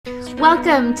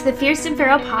Welcome to the Fierce and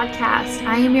Feral podcast.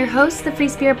 I am your host, the Free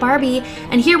Spirit Barbie,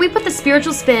 and here we put the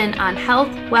spiritual spin on health,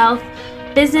 wealth,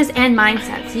 business, and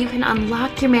mindset so you can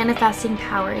unlock your manifesting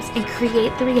powers and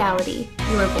create the reality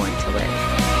you were born to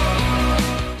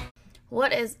live.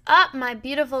 What is up, my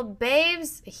beautiful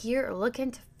babes? Here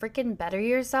looking to freaking better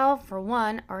yourself. For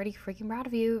one, already freaking proud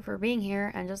of you for being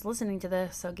here and just listening to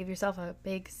this, so give yourself a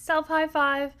big self high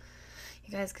five.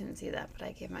 You guys couldn't see that, but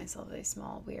I gave myself a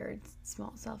small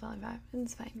self-high five.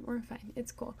 It's fine. We're fine.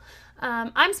 It's cool.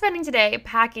 I'm spending today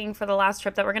packing for the last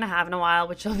trip that we're going to have in a while,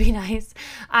 which will be nice.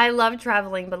 I love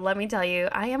traveling, but let me tell you,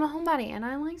 I am a homebody, and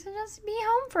I like to just be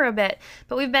home for a bit.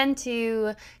 But we've been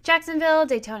to Jacksonville,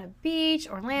 Daytona Beach,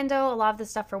 Orlando, a lot of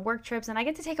this stuff for work trips, and I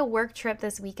get to take a work trip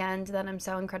this weekend that I'm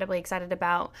so incredibly excited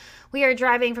about. We are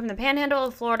driving from the Panhandle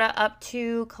of Florida up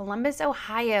to Columbus,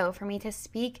 Ohio, for me to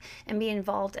speak and be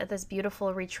involved at this beautiful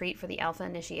retreat for the Alpha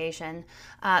Initiation.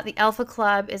 The Alpha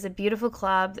Club is a beautiful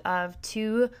club of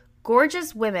two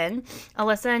gorgeous women,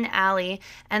 Alyssa and Allie,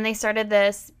 and they started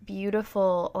this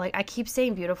beautiful, like I keep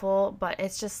saying beautiful, but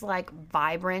it's just like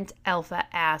vibrant alpha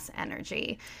ass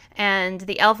energy. And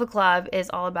the Alpha Club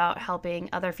is all about helping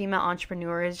other female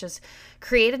entrepreneurs just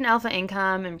create an alpha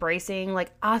income, embracing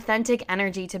like authentic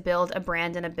energy to build a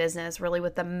brand and a business, really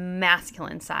with the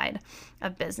masculine side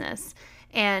of business.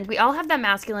 And we all have that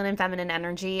masculine and feminine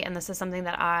energy, and this is something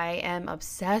that I am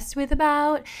obsessed with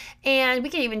about. And we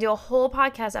can even do a whole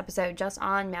podcast episode just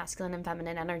on masculine and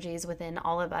feminine energies within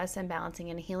all of us and balancing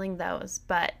and healing those.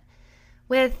 But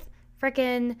with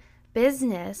freaking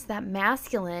business, that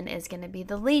masculine is going to be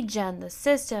the lead gen, the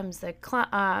systems, the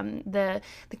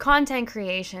content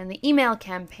creation, the email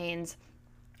campaigns,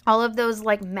 all of those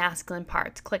like masculine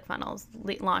parts, ClickFunnels,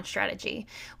 launch strategy,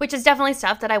 which is definitely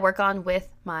stuff that I work on with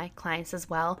my clients as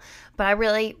well. But I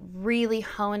really, really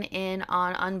hone in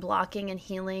on unblocking and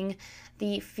healing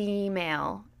the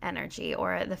female energy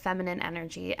or the feminine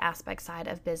energy aspect side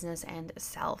of business and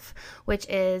self, which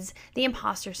is the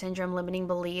imposter syndrome, limiting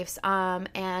beliefs,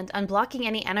 and unblocking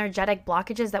any energetic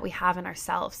blockages that we have in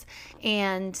ourselves.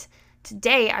 And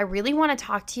today, I really want to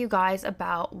talk to you guys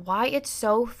about why it's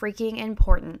so freaking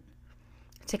important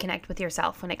to connect with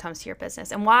yourself when it comes to your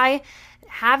business, and why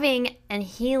having and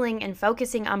healing and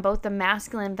focusing on both the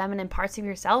masculine and feminine parts of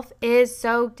yourself is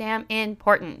so damn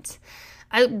important.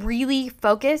 I really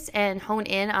focus and hone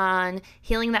in on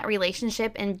healing that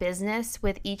relationship in business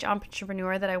with each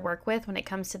entrepreneur that I work with when it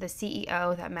comes to the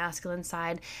CEO, that masculine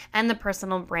side, and the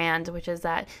personal brand, which is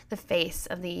that the face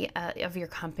of of your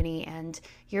company and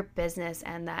your business,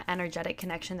 and that energetic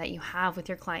connection that you have with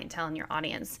your clientele and your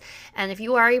audience. And if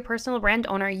you are a personal brand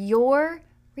owner, your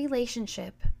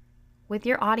relationship with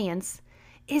your audience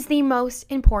is the most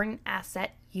important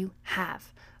asset you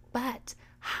have. But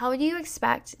how do you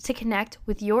expect to connect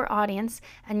with your audience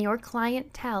and your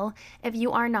clientele if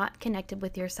you are not connected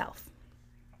with yourself?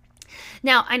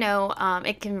 Now, I know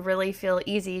it can really feel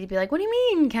easy to be like, what do you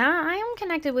mean, Kat? I am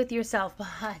connected with yourself.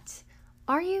 But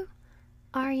are you?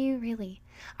 Are you really?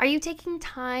 Are you taking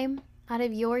time out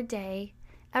of your day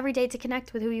every day to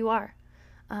connect with who you are?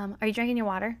 Are you drinking your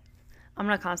water? I'm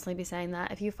going to constantly be saying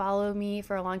that. If you follow me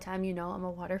for a long time, you know I'm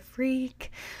a water freak.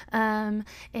 And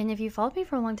if you followed me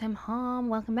for a long time,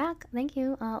 welcome back. Thank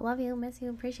you. Love you, miss you,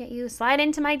 appreciate you. Slide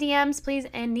into my DMs, please,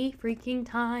 any freaking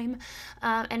time.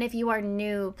 And if you are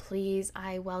new, please,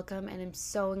 I welcome and am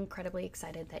so incredibly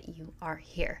excited that you are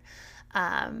here.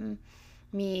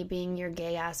 Me being your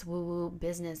gay-ass woo-woo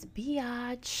business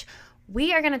biatch,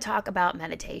 we are going to talk about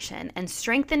meditation and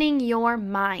strengthening your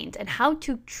mind and how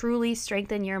to truly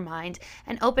strengthen your mind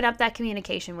and open up that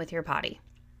communication with your body.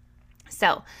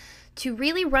 So, to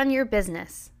really run your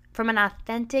business from an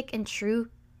authentic and true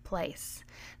place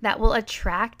that will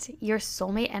attract your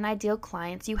soulmate and ideal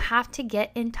clients, you have to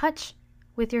get in touch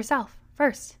with yourself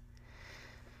first.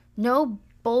 No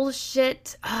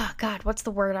bullshit. Oh God, what's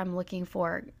the word I'm looking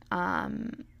for?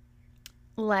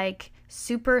 Like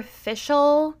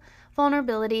superficial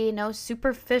vulnerability, no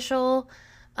superficial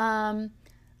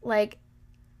like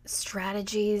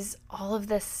strategies, all of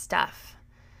this stuff.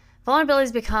 Vulnerability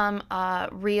has become a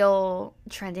real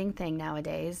trending thing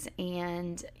nowadays,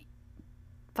 and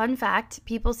fun fact,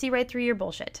 people see right through your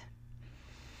bullshit.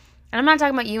 And I'm not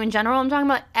talking about you in general, I'm talking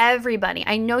about everybody.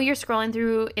 I know you're scrolling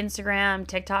through Instagram,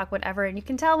 TikTok, whatever, and you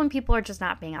can tell when people are just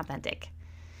not being authentic.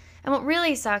 And what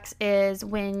really sucks is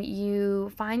when you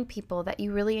find people that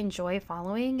you really enjoy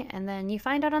following, and then you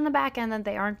find out on the back end that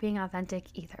they aren't being authentic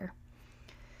either.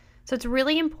 So it's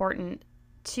really important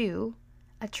to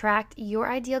attract your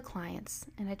ideal clients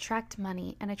and attract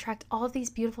money and attract all of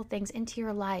these beautiful things into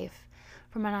your life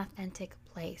from an authentic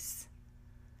place.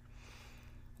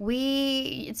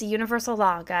 It's a universal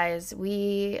law, guys.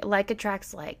 Like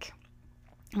attracts like.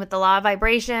 With the law of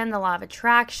vibration, the law of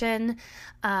attraction,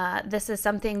 this is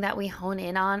something that we hone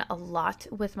in on a lot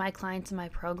with my clients in my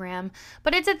program.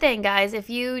 But it's a thing, guys. If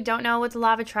you don't know what the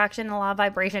law of attraction and the law of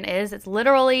vibration is, it's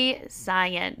literally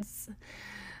science.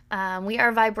 We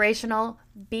are vibrational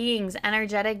beings,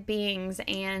 energetic beings.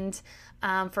 And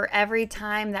for every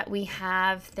time that we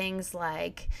have things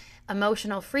like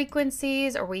emotional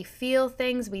frequencies, or we feel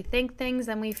things, we think things,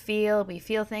 then we feel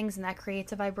things, and that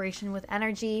creates a vibration with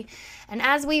energy. And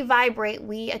as we vibrate,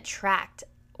 we attract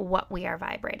what we are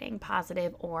vibrating,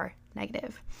 positive or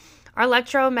negative. Our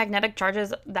electromagnetic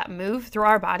charges that move through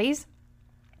our bodies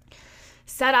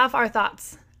set off our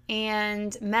thoughts.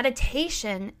 And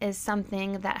meditation is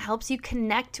something that helps you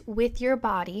connect with your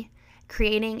body,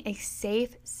 creating a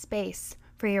safe space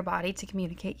for your body to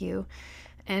communicate you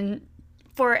and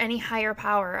for any higher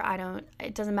power.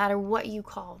 It doesn't matter what you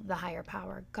call the higher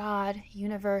power, God,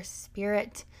 universe,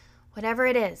 spirit, whatever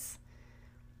it is.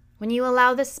 When you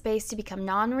allow this space to become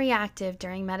non-reactive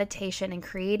during meditation and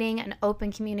creating an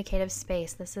open communicative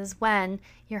space, this is when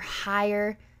your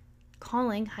higher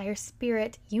calling, higher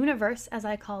spirit, universe, as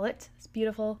I call it, this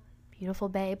beautiful, beautiful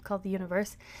babe called the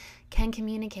universe, can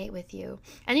communicate with you.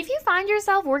 And if you find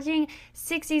yourself working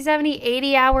 60, 70,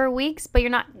 80-hour weeks, but you're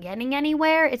not getting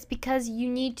anywhere, it's because you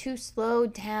need to slow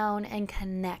down and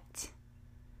connect.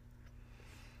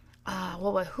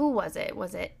 Who was it?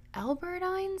 Was it Albert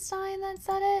Einstein that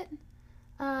said it?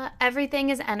 Everything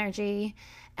is energy,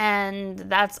 and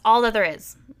that's all that there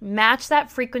is. Match that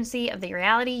frequency of the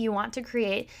reality you want to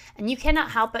create, and you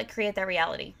cannot help but create that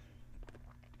reality.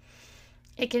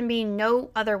 It can be no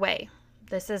other way.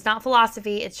 This is not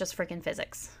philosophy, it's just freaking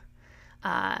physics.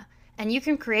 And you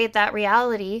can create that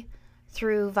reality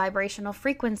through vibrational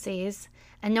frequencies.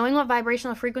 And knowing what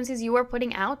vibrational frequencies you are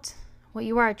putting out, what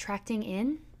you are attracting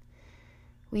in,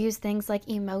 we use things like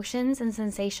emotions and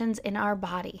sensations in our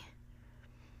body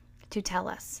to tell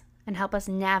us and help us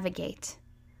navigate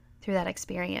through that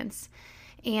experience.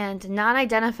 And not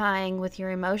identifying with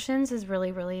your emotions is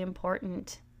really, really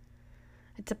important.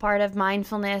 It's a part of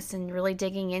mindfulness and really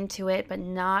digging into it, but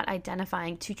not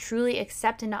identifying to truly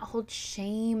accept and not hold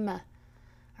shame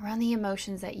around the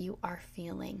emotions that you are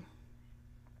feeling.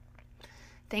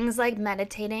 Things like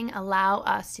meditating allow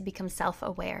us to become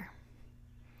self-aware.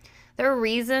 There are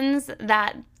reasons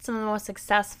that some of the most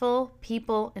successful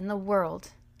people in the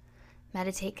world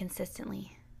meditate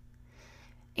consistently.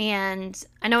 And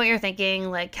I know what you're thinking,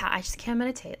 like, I just can't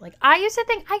meditate. Like, I used to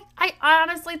think, I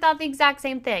honestly thought the exact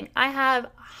same thing. I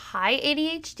have high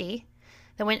ADHD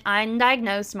that went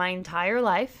undiagnosed my entire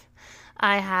life.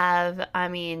 I have,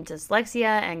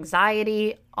 dyslexia,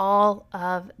 anxiety, all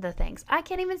of the things. I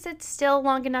can't even sit still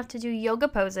long enough to do yoga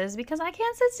poses because I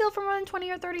can't sit still for more than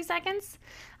 20 or 30 seconds.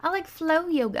 I like flow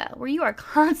yoga, where you are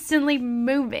constantly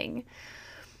moving.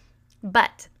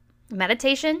 But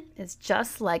meditation is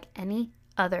just like any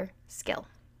other skill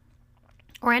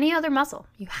or any other muscle.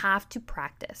 You have to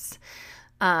practice.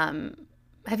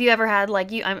 Have you ever had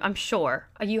I'm sure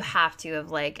you have to have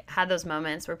had those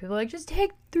moments where people are like, just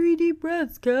take 3 deep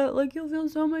breaths, Kat, you'll feel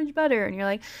so much better. And you're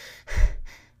like,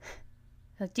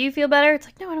 do you feel better? It's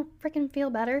like, no, I don't freaking feel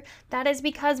better. That is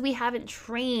because you haven't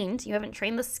trained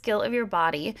the skill of your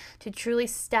body to truly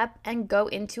step and go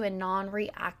into a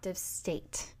non-reactive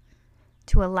state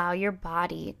to allow your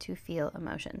body to feel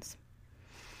emotions.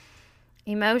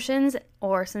 Emotions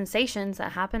or sensations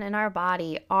that happen in our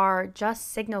body are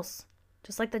just signals,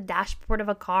 just like the dashboard of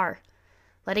a car,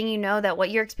 letting you know that what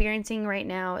you're experiencing right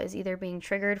now is either being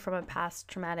triggered from a past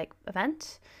traumatic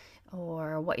event,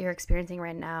 or what you're experiencing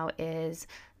right now is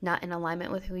not in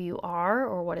alignment with who you are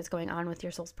or what is going on with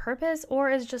your soul's purpose,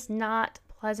 or is just not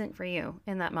pleasant for you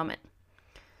in that moment.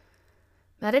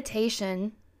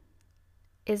 Meditation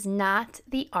is not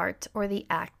the art or the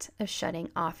act of shutting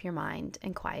off your mind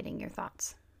and quieting your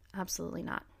thoughts. Absolutely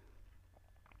not.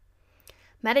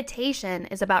 Meditation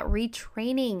is about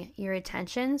retraining your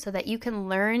attention so that you can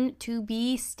learn to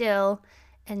be still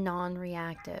and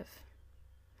non-reactive.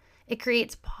 It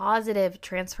creates positive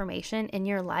transformation in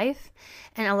your life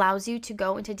and allows you to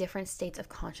go into different states of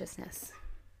consciousness.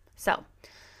 So,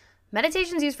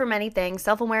 meditation is used for many things: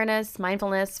 self-awareness,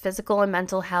 mindfulness, physical and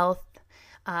mental health.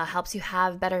 Helps you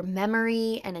have better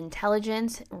memory and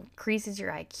intelligence, increases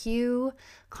your IQ,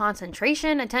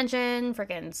 concentration, attention,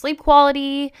 freaking sleep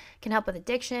quality, can help with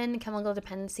addiction, chemical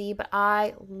dependency, but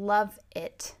I love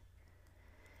it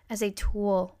as a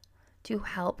tool to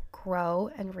help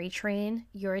grow and retrain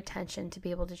your attention to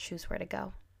be able to choose where to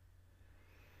go.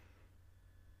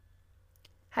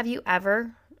 Have you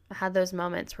ever I had those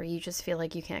moments where you just feel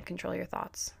like you can't control your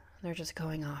thoughts. They're just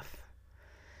going off.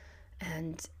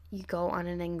 And you go on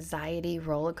an anxiety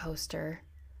roller coaster,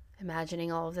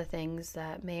 imagining all of the things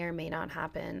that may or may not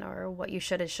happen or what you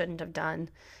should or shouldn't have done.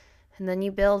 And then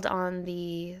you build on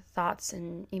the thoughts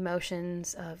and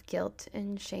emotions of guilt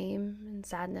and shame and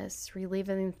sadness,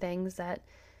 reliving things that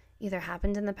either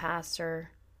happened in the past or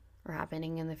are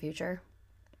happening in the future.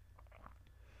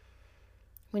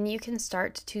 When you can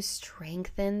start to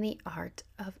strengthen the art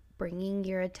of bringing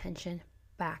your attention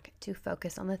back to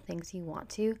focus on the things you want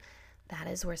to, that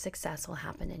is where success will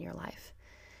happen in your life.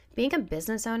 Being a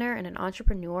business owner and an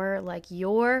entrepreneur, like,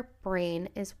 your brain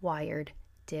is wired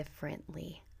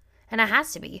differently. And it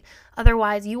has to be.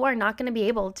 Otherwise, you are not going to be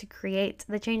able to create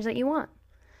the change that you want.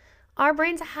 Our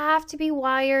brains have to be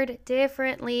wired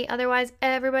differently. Otherwise,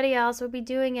 everybody else would be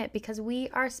doing it, because we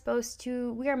are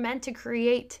meant to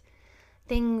create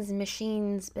things,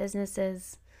 machines,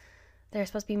 businesses. They're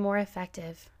supposed to be more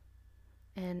effective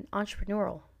and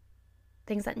entrepreneurial.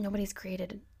 Things that nobody's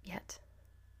created yet.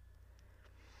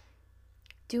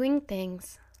 Doing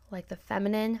things like the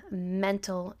feminine,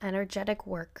 mental, energetic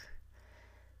work,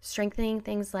 strengthening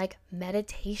things like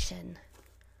meditation,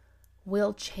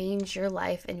 will change your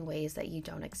life in ways that you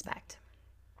don't expect.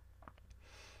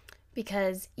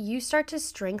 Because you start to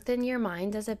strengthen your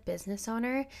mind as a business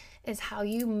owner is how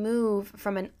you move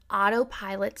from an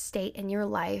autopilot state in your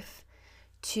life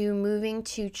to moving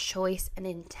to choice and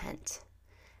intent.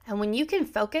 And when you can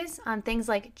focus on things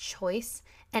like choice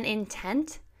and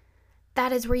intent,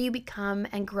 that is where you become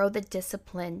and grow the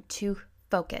discipline to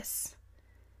focus,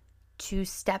 to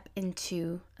step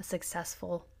into a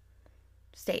successful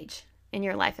stage in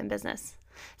your life and business.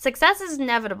 Success is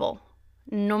inevitable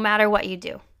no matter what you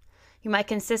do. You might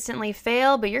consistently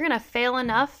fail, but you're going to fail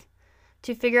enough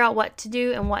to figure out what to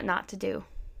do and what not to do.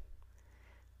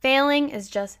 Failing is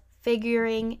just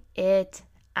figuring it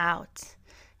out.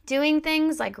 Doing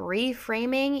things like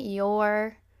reframing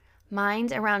your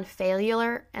mind around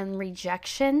failure and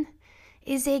rejection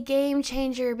is a game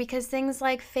changer, because things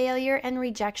like failure and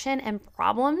rejection and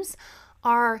problems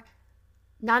are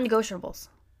non-negotiables.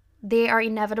 They are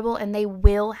inevitable and they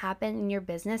will happen in your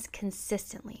business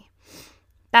consistently.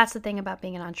 That's the thing about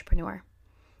being an entrepreneur.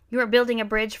 You are building a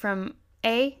bridge from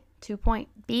A to point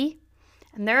B,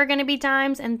 and there are going to be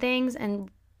times and things and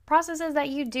processes that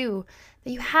you do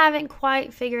that you haven't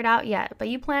quite figured out yet, but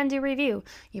you plan to review.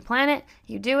 You plan it,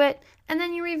 you do it, and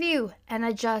then you review and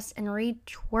adjust and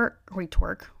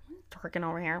twerking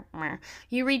over here.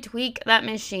 You retweak that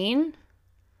machine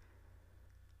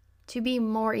to be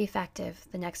more effective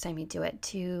the next time you do it,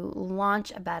 to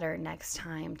launch better next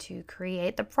time, to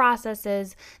create the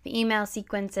processes, the email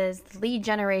sequences, the lead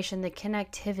generation, the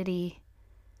connectivity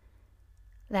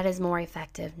that is more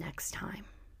effective next time.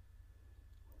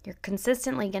 You're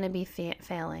consistently going to be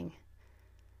failing.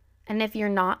 And if you're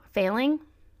not failing,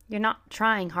 you're not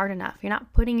trying hard enough. You're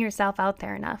not putting yourself out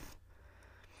there enough.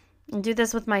 I do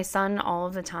this with my son all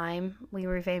of the time. We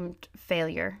refamed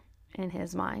failure in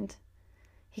his mind.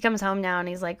 He comes home now and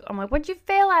he's like, I'm like, what'd you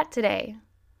fail at today?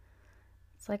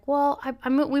 It's like, well,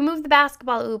 we moved the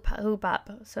basketball hoop up.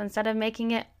 So instead of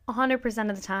making it 100%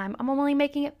 of the time, I'm only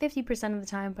making it 50% of the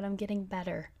time, but I'm getting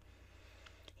better.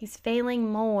 He's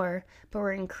failing more, but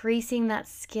we're increasing that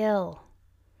skill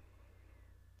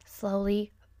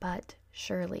slowly but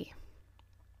surely.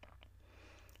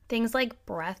 Things like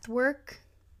breath work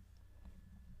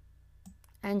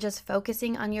and just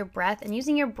focusing on your breath and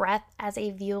using your breath as a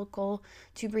vehicle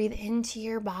to breathe into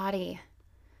your body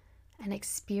and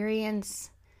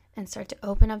experience and start to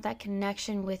open up that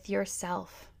connection with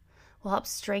yourself will help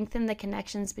strengthen the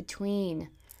connections between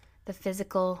the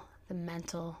physical, the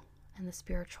mental, and the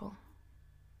spiritual.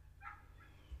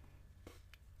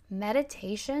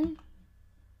 Meditation,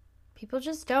 people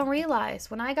just don't realize.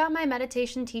 When I got my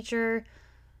meditation teacher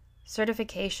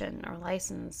certification or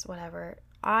license, whatever,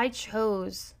 I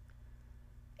chose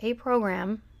a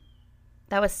program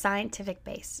that was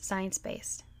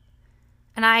science-based.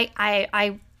 And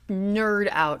I nerd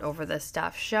out over this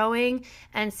stuff, showing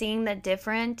and seeing the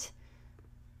different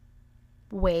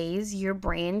ways your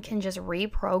brain can just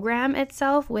reprogram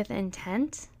itself with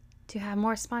intent to have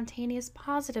more spontaneous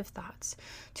positive thoughts,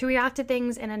 to react to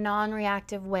things in a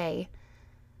non-reactive way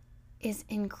is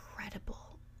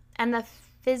incredible. And the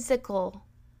physical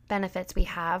benefits we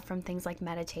have from things like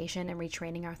meditation and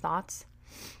retraining our thoughts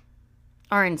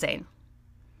are insane.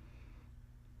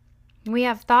 We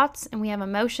have thoughts and we have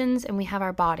emotions and we have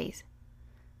our bodies.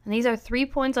 And these are 3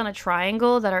 points on a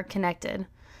triangle that are connected.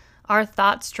 Our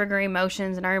thoughts trigger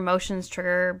emotions and our emotions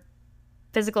trigger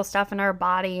physical stuff in our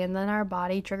body, and then our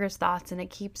body triggers thoughts, and it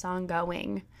keeps on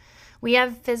going. We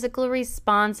have physical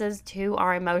responses to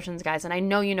our emotions, guys, and I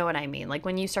know you know what I mean. Like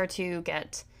when you start to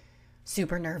get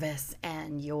super nervous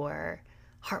and your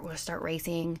heart will start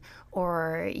racing,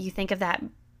 or you think of that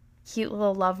cute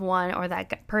little loved one or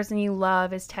that person you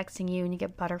love is texting you and you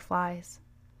get butterflies.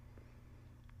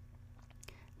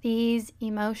 These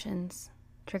emotions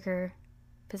trigger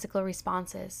physical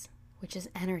responses, which is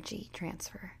energy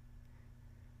transfer.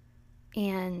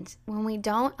 And when we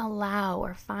don't allow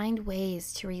or find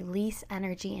ways to release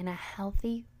energy in a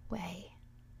healthy way,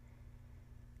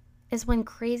 is when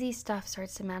crazy stuff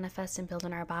starts to manifest and build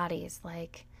in our bodies,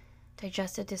 like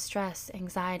digestive distress,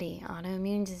 anxiety,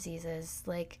 autoimmune diseases,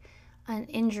 like an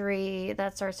injury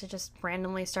that starts to just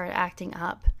randomly start acting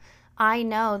up. I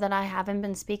know that I haven't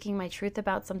been speaking my truth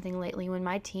about something lately when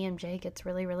my TMJ gets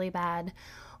really, really bad,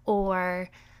 or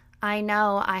I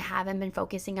know I haven't been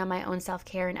focusing on my own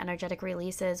self-care and energetic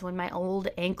releases when my old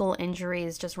ankle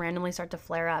injuries just randomly start to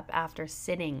flare up after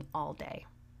sitting all day.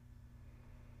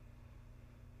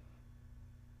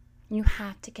 You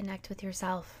have to connect with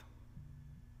yourself.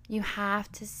 You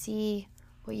have to see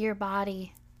what your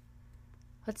body,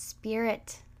 what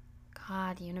spirit,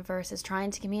 God, universe is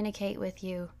trying to communicate with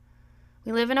you.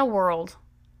 We live in a world,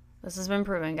 this has been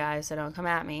proven, guys, so don't come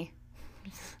at me,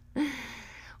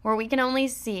 where we can only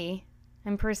see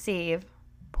and perceive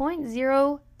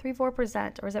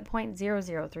 0.034%, or is it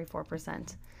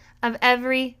 0.0034% of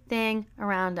everything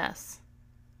around us.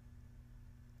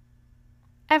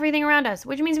 Everything around us,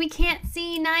 which means we can't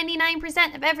see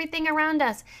 99% of everything around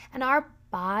us. And our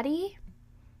body,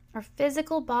 our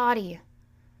physical body,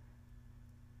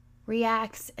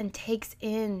 reacts and takes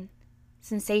in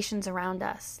sensations around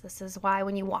us. This is why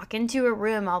when you walk into a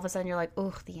room, all of a sudden you're like,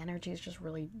 oh, the energy is just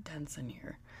really dense in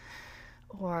here.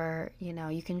 Or,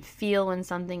 you can feel when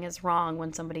something is wrong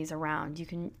when somebody's around.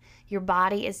 Your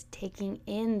body is taking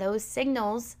in those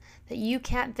signals that you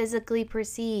can't physically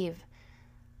perceive.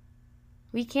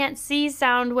 We can't see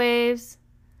sound waves.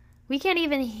 We can't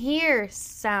even hear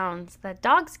sounds that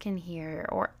dogs can hear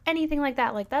or anything like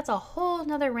that. Like, that's a whole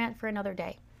nother rant for another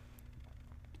day.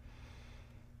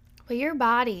 But your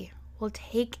body will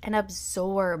take and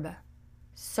absorb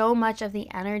so much of the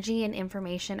energy and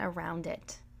information around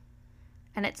it.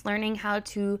 And it's learning how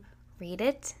to read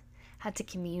it, how to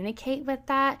communicate with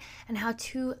that, and how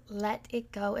to let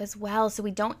it go as well, so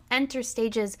we don't enter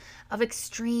stages of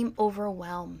extreme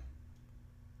overwhelm.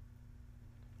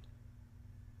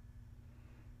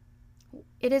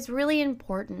 It is really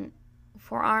important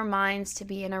for our minds to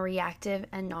be in a reactive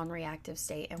and non-reactive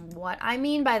state. And what I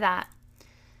mean by that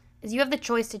is you have the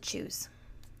choice to choose.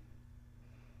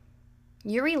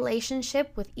 Your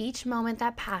relationship with each moment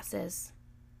that passes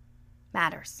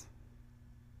matters.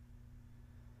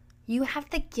 You have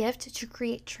the gift to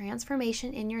create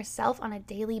transformation in yourself on a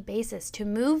daily basis, to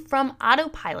move from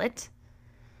autopilot,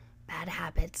 bad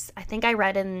habits. I think I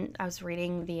was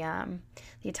reading the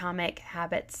Atomic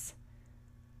Habits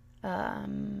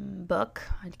book,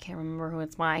 I can't remember who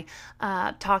it's by,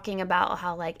 talking about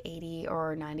how like 80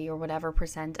 or 90 or whatever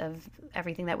 % of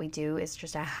everything that we do is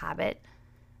just a habit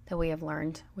that we have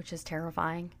learned, which is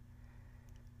terrifying.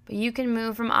 But you can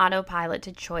move from autopilot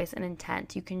to choice and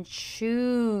intent. You can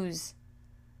choose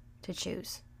to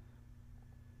choose.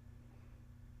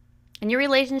 And your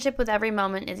relationship with every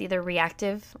moment is either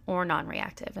reactive or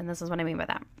non-reactive. And this is what I mean by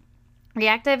that.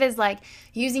 Reactive is like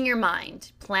using your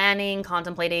mind, planning,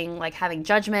 contemplating, like having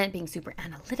judgment, being super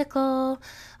analytical.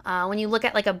 When you look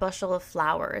at like a bushel of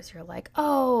flowers, you're like,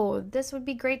 oh, this would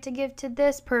be great to give to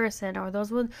this person, or those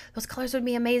colors would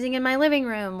be amazing in my living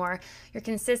room, or you're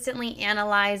consistently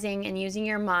analyzing and using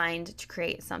your mind to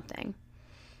create something.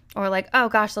 Or like, oh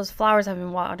gosh, those flowers haven't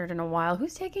been watered in a while.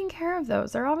 Who's taking care of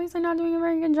those? They're obviously not doing a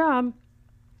very good job.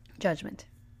 Judgment.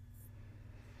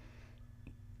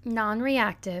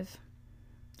 Non-reactive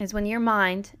is when your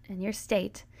mind and your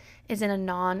state is in a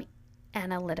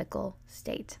non-analytical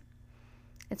state.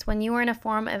 It's when you are in a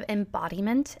form of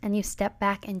embodiment and you step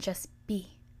back and just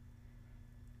be.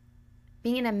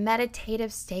 Being in a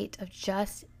meditative state of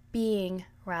just being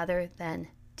rather than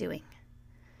doing.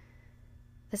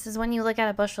 This is when you look at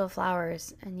a bushel of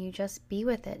flowers and you just be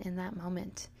with it in that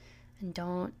moment and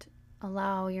don't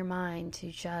allow your mind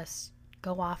to just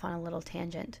go off on a little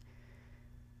tangent.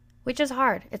 Which is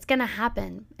hard. It's going to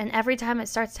happen. And every time it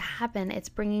starts to happen, it's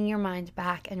bringing your mind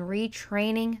back and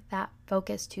retraining that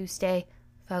focus to stay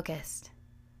focused.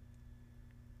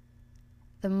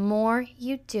 The more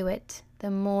you do it, the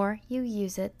more you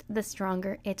use it, the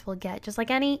stronger it will get. Just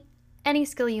like any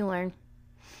skill you learn.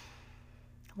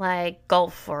 like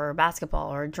golf or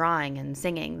basketball or drawing and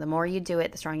singing. The more you do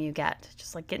it, the stronger you get.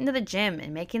 Just like getting to the gym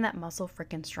and making that muscle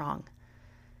freaking strong.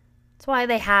 That's why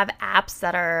they have apps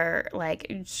that are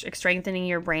like strengthening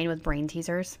your brain with brain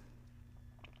teasers.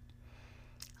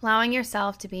 Allowing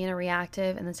yourself to be in a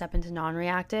reactive and then step into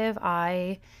non-reactive,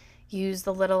 I use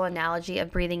the little analogy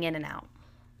of breathing in and out.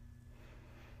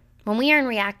 When we are in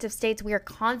reactive states, we are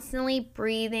constantly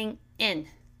breathing in.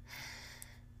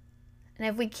 And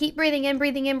if we keep breathing in,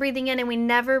 and we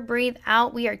never breathe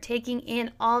out, we are taking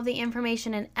in all the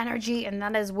information and energy, and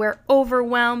that is where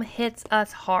overwhelm hits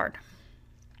us hard.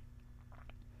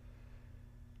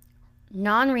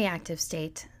 Non-reactive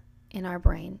state in our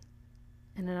brain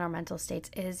and in our mental states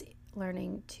is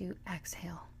learning to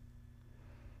exhale.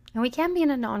 And we can't be in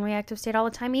a non-reactive state all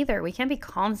the time either. We can't be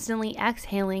constantly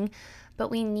exhaling, but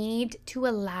we need to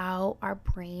allow our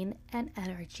brain and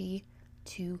energy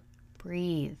to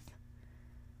breathe.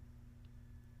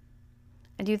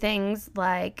 I do things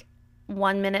like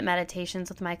 1-minute meditations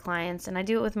with my clients, and I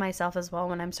do it with myself as well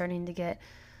when I'm starting to get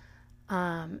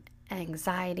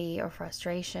anxiety or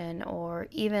frustration, or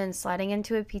even sliding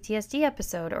into a PTSD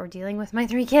episode or dealing with my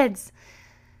 3 kids.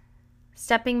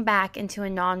 Stepping back into a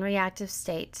non-reactive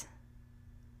state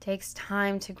takes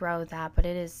time to grow that, but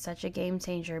it is such a game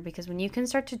changer, because when you can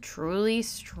start to truly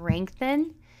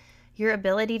strengthen your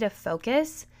ability to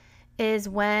focus is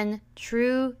when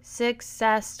true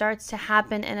success starts to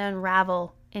happen and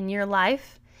unravel in your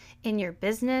life, in your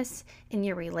business, in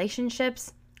your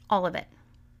relationships, all of it.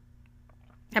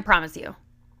 I promise you.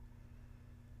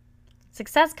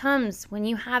 Success comes when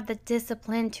you have the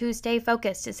discipline to stay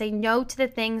focused, to say no to the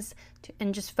things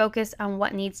and just focus on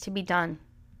what needs to be done.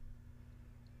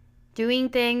 Doing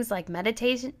things like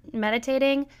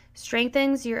meditating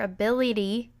strengthens your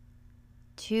ability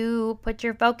to put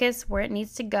your focus where it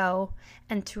needs to go,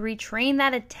 and to retrain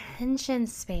that attention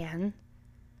span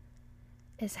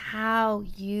is how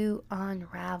you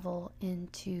unravel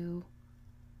into,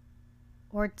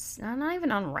 or it's not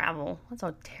even unravel, that's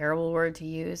a terrible word to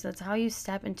use. That's how you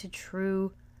step into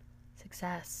true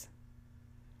success.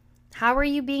 How are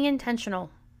you being intentional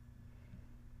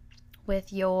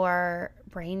with your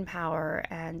brain power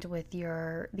and with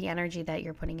the energy that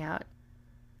you're putting out?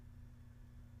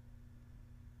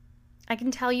 I can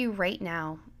tell you right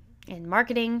now, in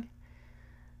marketing,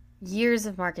 years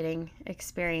of marketing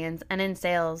experience, and in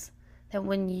sales, that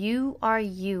when you are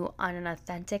you on an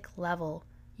authentic level,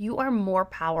 you are more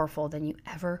powerful than you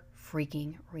ever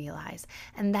freaking realize.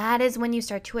 And that is when you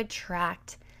start to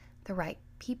attract the right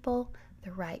people,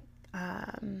 the right,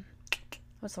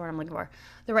 what's the word I'm looking for?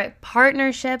 The right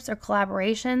partnerships or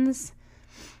collaborations,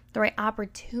 the right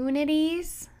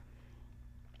opportunities,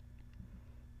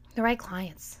 the right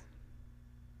clients.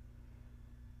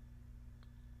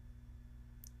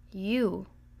 You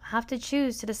have to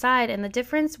choose to decide, and the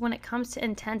difference when it comes to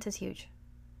intent is huge.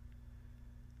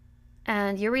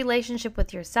 And your relationship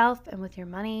with yourself and with your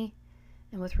money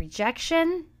and with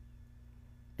rejection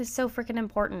is so freaking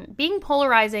important. Being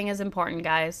polarizing is important,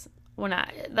 guys.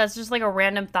 That's just like a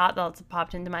random thought that's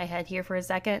popped into my head here for a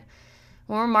second.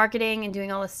 When we're marketing and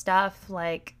doing all this stuff,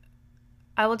 like,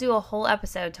 I will do a whole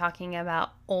episode talking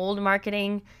about old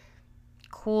marketing,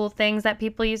 cool things that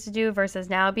people used to do versus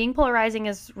now. Being polarizing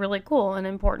is really cool and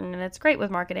important, and it's great with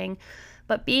marketing.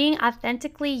 But being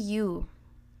authentically you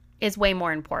is way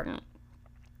more important.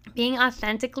 Being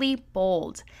authentically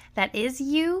bold, that is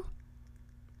you,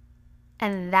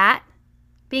 and that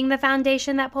being the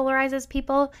foundation that polarizes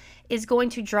people, is going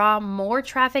to draw more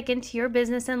traffic into your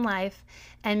business and life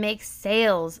and make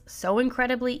sales so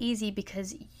incredibly easy,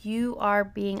 because you are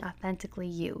being authentically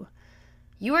you.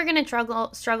 You are going to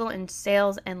struggle in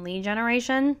sales and lead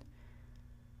generation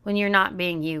when you're not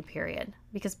being you, period.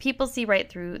 Because people see right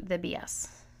through the BS.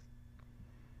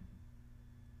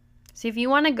 So if you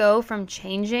want to go from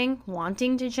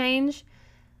wanting to change,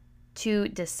 to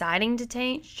deciding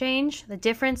to change, the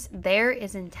difference there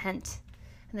is intent.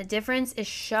 And the difference is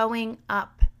showing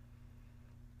up.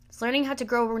 It's learning how to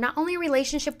grow not only a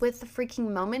relationship with the freaking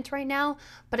moment right now,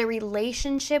 but a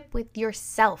relationship with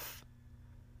yourself.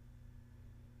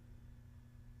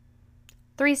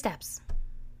 3 steps.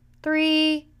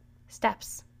 3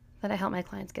 steps that I help my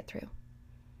clients get through.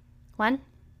 1,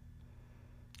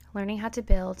 learning how to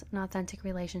build an authentic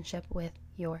relationship with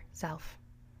yourself.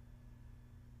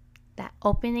 That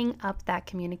opening up that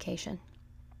communication.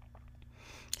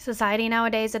 Society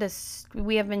nowadays,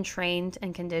 we have been trained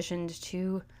and conditioned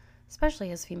to,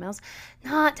 especially as females,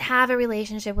 not have a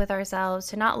relationship with ourselves,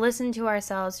 to not listen to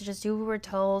ourselves, to just do what we're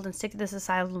told and stick to the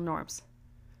societal norms.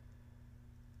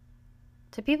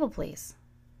 To people please.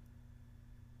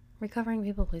 Recovering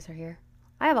people pleaser here.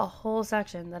 I have a whole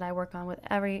section that I work on with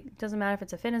doesn't matter if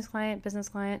it's a fitness client, business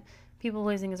client, people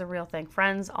pleasing is a real thing,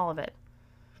 friends, all of it.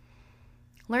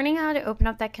 Learning how to open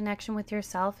up that connection with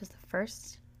yourself is the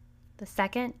first. The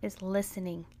second is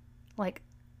listening, like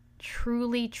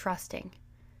truly trusting.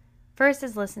 First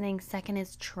is listening, second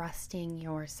is trusting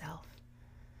yourself.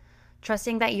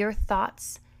 Trusting that your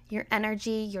thoughts, your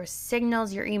energy, your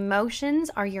signals, your emotions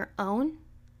are your own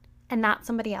and not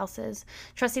somebody else's.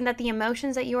 Trusting that the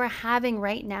emotions that you are having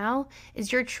right now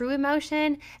is your true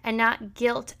emotion and not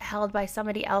guilt held by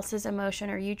somebody else's emotion,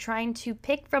 or you trying to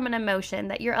pick from an emotion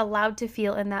that you're allowed to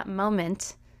feel in that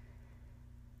moment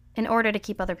in order to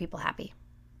keep other people happy.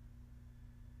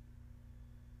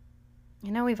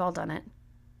 You know, we've all done it,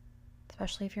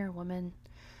 especially if you're a woman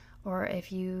or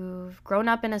if you've grown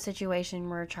up in a situation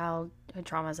where childhood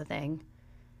trauma is a thing.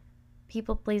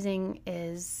 People pleasing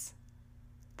is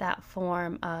that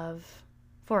form of,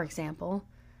 for example,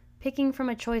 picking from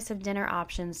a choice of dinner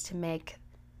options to make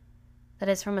that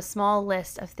is from a small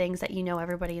list of things that you know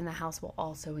everybody in the house will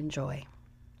also enjoy.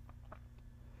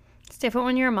 It's different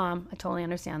when you're a mom. I totally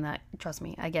understand that. Trust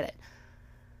me, I get it.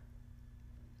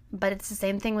 But it's the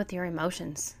same thing with your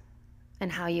emotions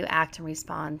and how you act and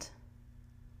respond.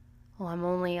 Well, I'm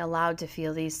only allowed to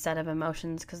feel these set of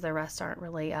emotions because the rest aren't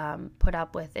really put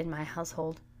up with in my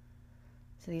household.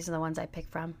 So these are the ones I pick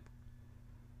from.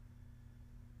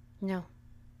 No.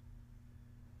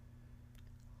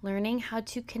 Learning how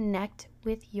to connect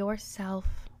with yourself,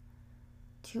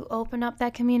 to open up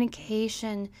that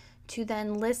communication, to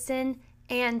then listen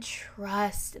and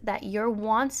trust that your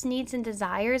wants, needs, and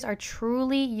desires are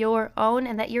truly your own,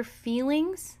 and that your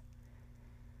feelings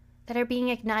that are being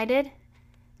ignited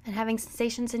and having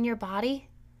sensations in your body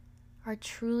are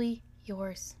truly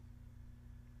yours.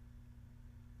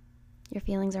 Your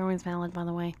feelings are always valid, by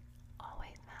the way.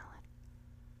 Always valid.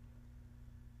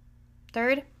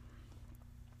 Third,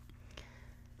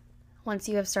 once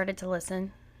you have started to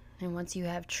listen and once you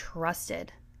have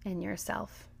trusted in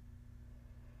yourself,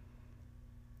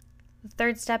 the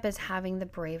third step is having the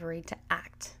bravery to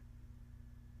act.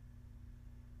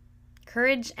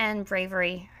 Courage and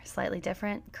bravery are slightly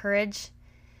different. Courage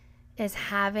is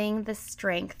having the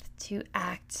strength to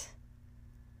act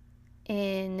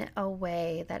in a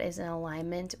way that is in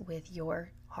alignment with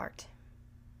your heart.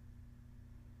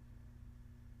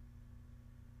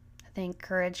 I think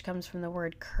courage comes from the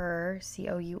word cur,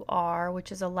 C-O-U-R,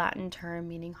 which is a Latin term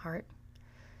meaning heart.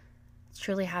 It's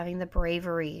truly having the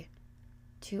bravery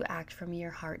to act from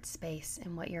your heart space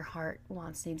and what your heart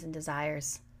wants, needs, and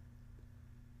desires,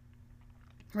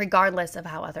 regardless of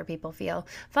how other people feel.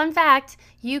 Fun fact,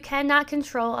 you cannot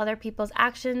control other people's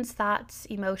actions, thoughts,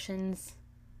 emotions,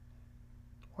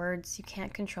 words. You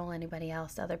can't control anybody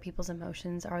else. Other people's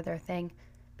emotions are their thing.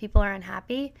 People are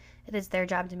unhappy. It is their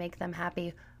job to make them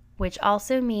happy, which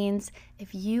also means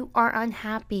if you are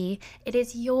unhappy, it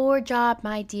is your job,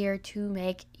 my dear, to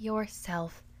make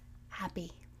yourself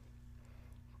happy.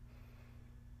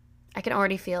 I can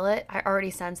already feel it. I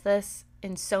already sense this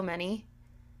in so many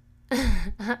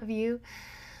of you.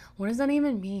 What does that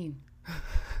even mean?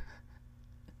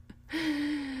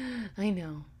 I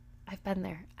know. I've been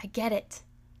there. I get it.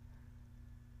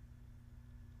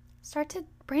 Start to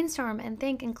brainstorm and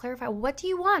think and clarify. What do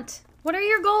you want? What are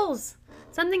your goals?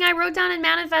 Something I wrote down and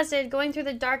manifested going through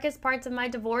the darkest parts of my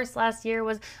divorce last year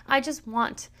was I just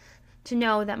want to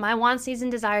know that my wants, needs,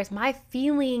 and desires, my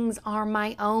feelings are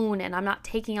my own and I'm not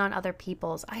taking on other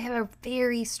people's. I have a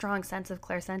very strong sense of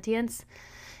clairsentience.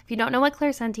 If you don't know what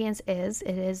clairsentience is,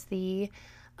 it is the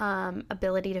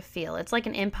ability to feel. It's like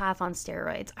an empath on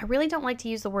steroids. I really don't like to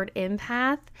use the word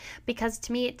empath because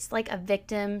to me it's like a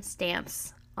victim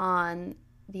stance on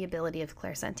the ability of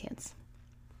clairsentience.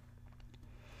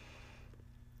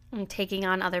 And taking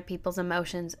on other people's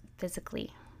emotions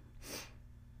physically.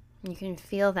 You can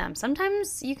feel them.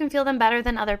 Sometimes you can feel them better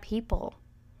than other people.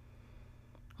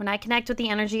 When I connect with the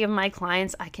energy of my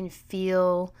clients, I can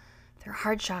feel their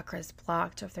heart chakras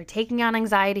blocked, or if they're taking on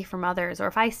anxiety from others, or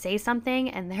if I say something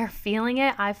and they're feeling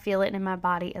it, I feel it in my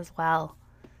body as well.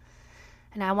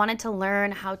 And I wanted to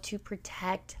learn how to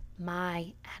protect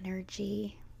my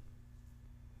energy.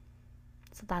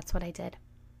 So that's what I did.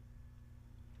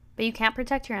 But you can't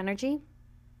protect your energy.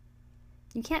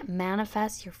 You can't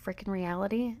manifest your freaking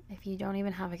reality if you don't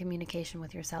even have a communication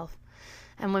with yourself.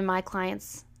 And when my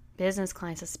clients, business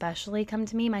clients especially, come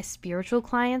to me, my spiritual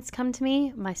clients, I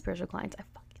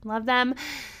fucking love them.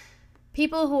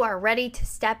 People who are ready to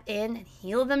step in and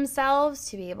heal themselves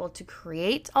to be able to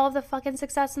create all the fucking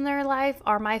success in their life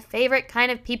are my favorite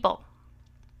kind of people.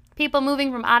 People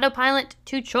moving from autopilot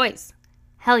to choice.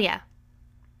 Hell yeah.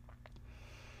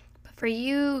 for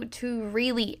you to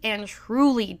really and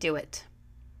truly do it,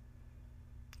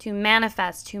 to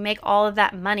manifest, to make all of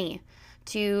that money,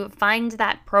 to find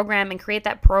that program and create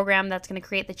that program that's going to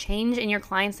create the change in your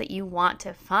clients that you want,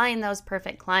 to find those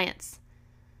perfect clients.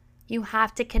 You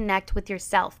have to connect with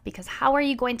yourself, because how are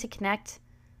you going to connect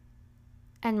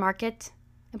and market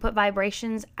and put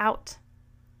vibrations out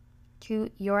to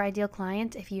your ideal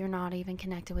client if you're not even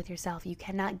connected with yourself? You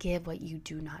cannot give what you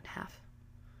do not have.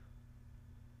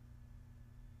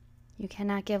 You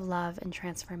cannot give love and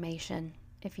transformation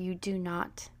if you do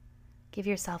not give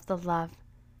yourself the love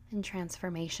and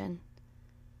transformation.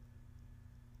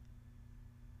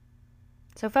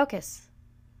 So focus.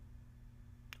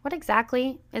 What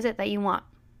exactly is it that you want?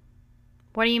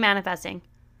 What are you manifesting?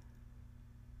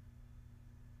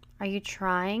 Are you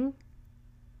trying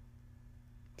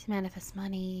to manifest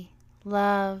money,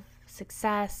 love,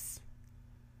 success?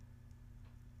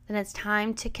 Then it's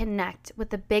time to connect with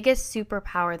the biggest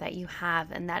superpower that you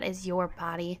have, and that is your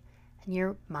body and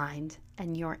your mind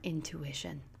and your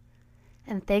intuition.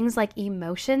 And things like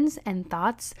emotions and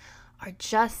thoughts are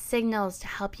just signals to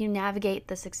help you navigate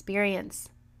this experience.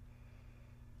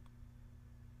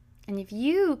 And if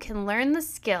you can learn the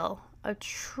skill of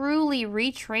truly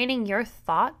retraining your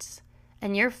thoughts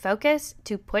and your focus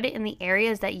to put it in the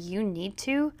areas that you need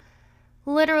to,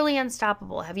 literally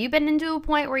unstoppable. Have you been into a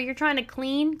point where you're trying to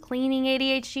cleaning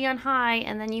ADHD on high,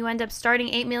 and then you end up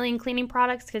starting 8 million cleaning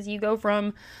products because you go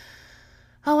from,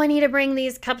 I need to bring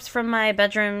these cups from my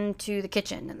bedroom to the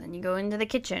kitchen. And then you go into the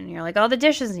kitchen and you're like, the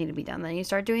dishes need to be done. Then you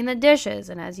start doing the dishes.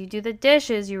 And as you do the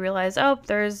dishes, you realize,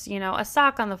 there's, a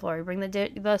sock on the floor. You bring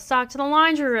the sock to the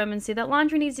laundry room and see that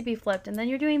laundry needs to be flipped. And then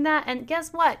you're doing that. And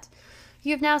guess what?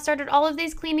 You've now started all of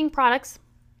these cleaning projects,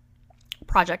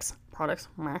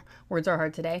 words are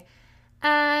hard today.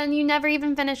 And you never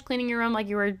even finished cleaning your room like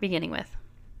you were beginning with.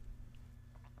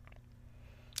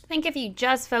 Think if you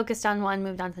just focused on one,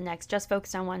 moved on to the next, just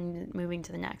focused on one, moving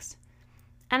to the next.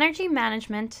 Energy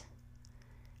management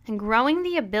and growing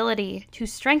the ability to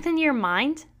strengthen your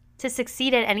mind to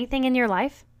succeed at anything in your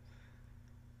life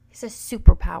is a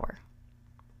superpower.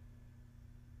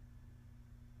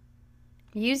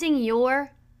 Using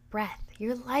your breath,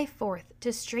 your life force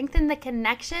to strengthen the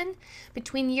connection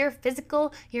between your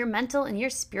physical, your mental, and your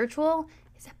spiritual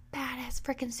is a badass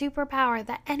freaking superpower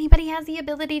that anybody has the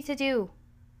ability to do.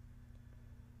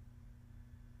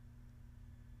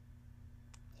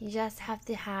 You just have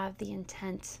to have the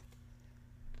intent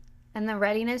and the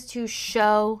readiness to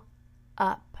show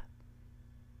up.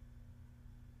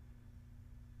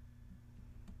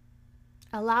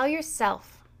 Allow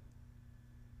yourself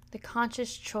the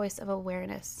conscious choice of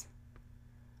awareness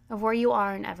of where you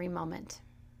are in every moment.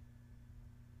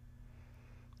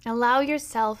 Allow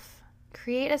yourself,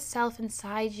 create a self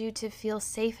inside you to feel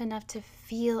safe enough to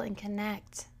feel and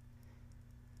connect.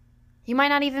 You might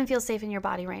not even feel safe in your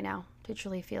body right now to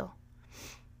truly feel.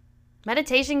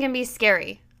 Meditation can be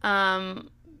scary.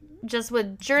 Just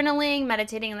with journaling,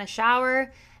 meditating in the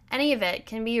shower, any of it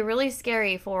can be really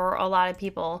scary for a lot of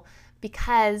people,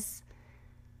 because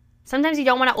sometimes you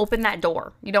don't want to open that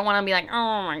door. You don't want to be like,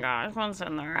 oh my gosh, what's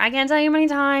in there? I can't tell you how many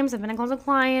times I've been in calls with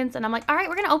clients and I'm like, all right,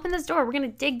 we're going to open this door. We're going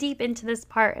to dig deep into this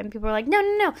part. And people are like,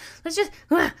 no. Let's just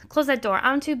close that door.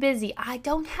 I'm too busy. I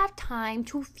don't have time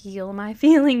to feel my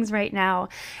feelings right now.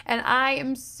 And I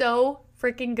am so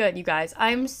freaking good, you guys.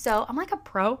 I'm like a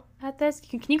pro at this.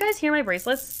 Can you guys hear my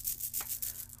bracelets?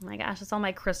 Oh my gosh, it's all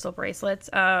my crystal bracelets.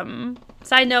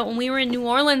 Side note, when we were in New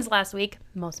Orleans last week,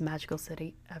 most magical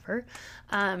city ever,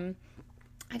 I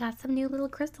got some new little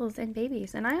crystals and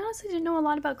babies. And I honestly didn't know a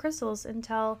lot about crystals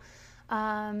until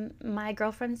my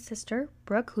girlfriend's sister,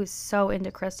 Brooke, who's so into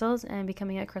crystals and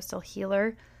becoming a crystal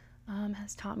healer,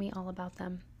 has taught me all about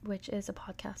them, which is a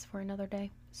podcast for another day.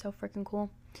 So freaking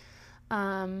cool.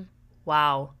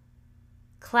 Wow.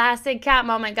 Classic cat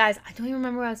moment, guys. I don't even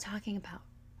remember what I was talking about.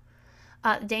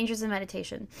 Dangers of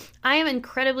meditation. I am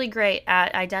incredibly great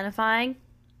at identifying,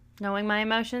 knowing my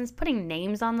emotions, putting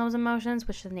names on those emotions,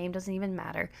 which the name doesn't even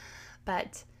matter.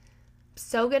 But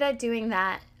so good at doing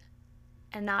that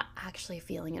and not actually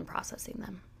feeling and processing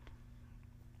them.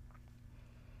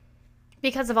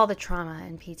 Because of all the trauma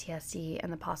and PTSD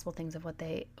and the possible things of what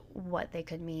they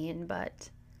could mean. But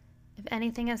if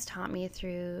anything has taught me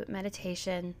through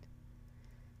meditation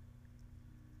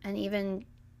and even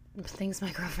things my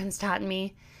girlfriend's taught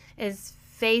me, is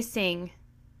facing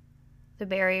the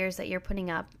barriers that you're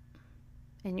putting up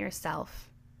in yourself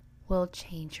will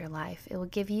change your life. It will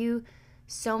give you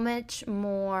so much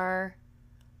more,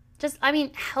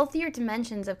 healthier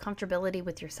dimensions of comfortability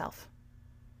with yourself.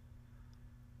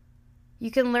 You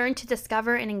can learn to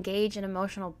discover and engage in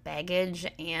emotional baggage,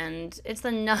 and it's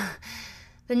the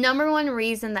number one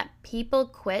reason that people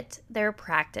quit their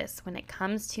practice when it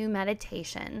comes to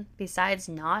meditation, besides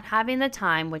not having the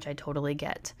time, which I totally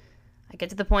get. I get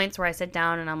to the points where I sit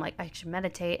down and I'm like, I should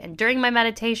meditate. And during my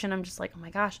meditation, I'm just like, oh my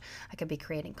gosh, I could be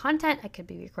creating content. I could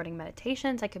be recording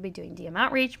meditations. I could be doing DM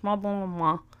outreach, blah, blah, blah,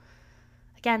 blah.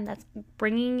 Again, that's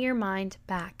bringing your mind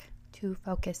back to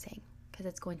focusing, because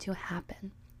it's going to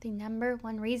happen. The number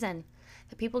one reason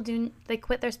that people they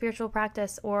quit their spiritual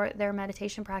practice or their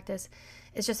meditation practice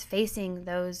is just facing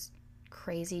those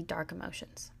crazy dark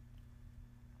emotions.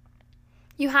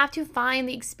 You have to find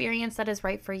the experience that is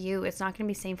right for you. It's not going to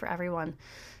be the same for everyone.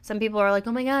 Some people are like,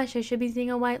 oh my gosh, I should be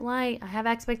seeing a white light. I have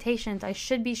expectations. I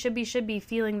should be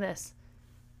feeling this.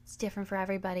 It's different for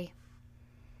everybody.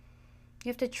 You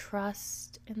have to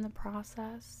trust in the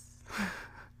process.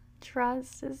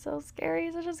 Trust is so scary.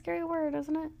 It's such a scary word,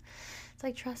 isn't it? It's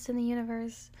like trust in the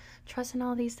universe, trust in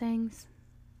all these things.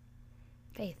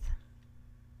 Faith.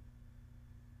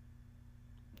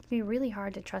 It can be really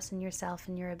hard to trust in yourself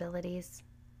and your abilities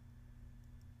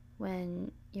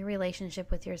when your relationship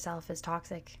with yourself is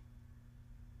toxic.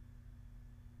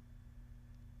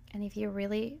 And if you're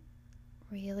really,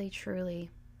 really,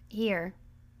 truly here,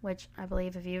 which I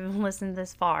believe if you've listened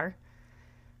this far,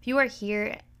 if you are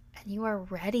here and you are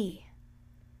ready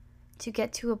to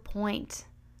get to a point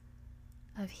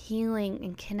of healing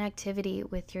and connectivity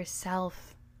with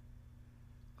yourself,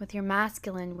 with your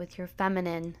masculine, with your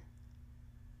feminine,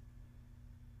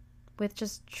 with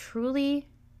just truly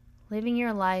living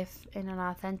your life in an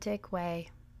authentic way,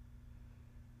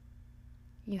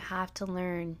 you have to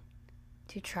learn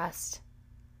to trust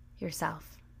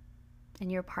yourself and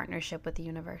your partnership with the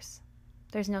universe.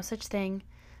 There's no such thing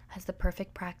as the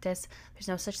perfect practice. There's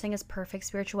no such thing as perfect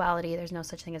spirituality. There's no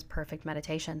such thing as perfect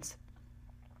meditations.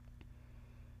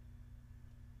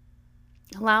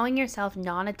 Allowing yourself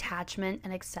non-attachment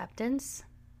and acceptance,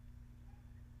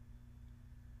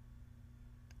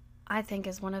 I think,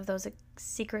 is one of those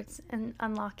secrets and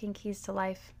unlocking keys to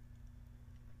life.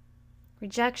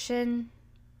 Rejection,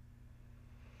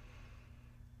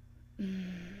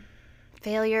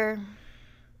 failure,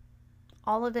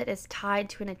 all of it is tied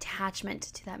to an attachment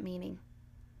to that meaning.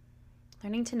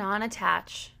 Learning to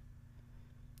non-attach.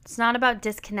 It's not about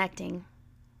disconnecting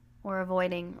or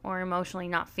avoiding or emotionally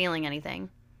not feeling anything.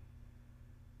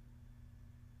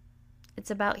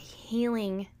 It's about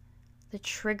healing the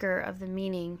trigger of the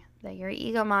meaning that your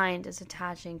ego mind is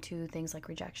attaching to things like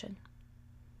rejection.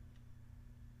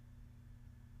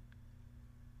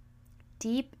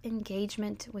 Deep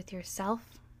engagement with yourself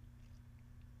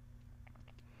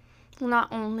will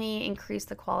not only increase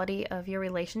the quality of your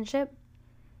relationship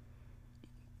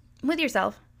with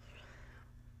yourself,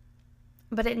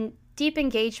 but deep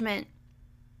engagement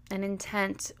and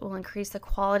intent will increase the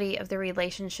quality of the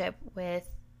relationship with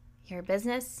your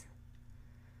business,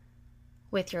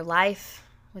 with your life,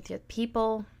 with your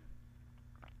people,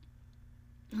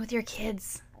 with your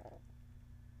kids.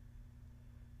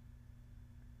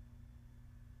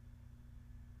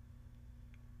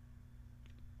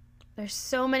 There's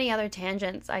so many other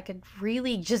tangents I could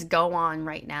really just go on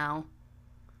right now.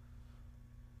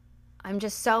 I'm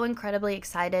just so incredibly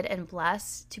excited and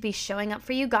blessed to be showing up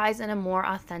for you guys in a more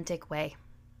authentic way.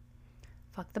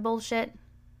 Fuck the bullshit.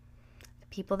 The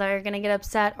people that are going to get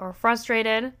upset or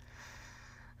frustrated.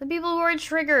 The people who are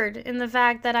triggered in the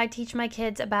fact that I teach my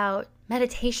kids about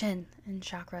meditation and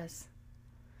chakras.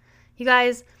 You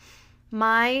guys,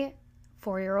 my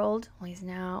 4-year-old, he's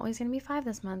going to be 5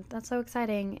 this month. That's so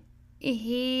exciting. I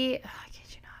kid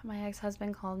you not, my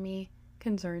ex-husband called me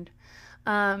concerned.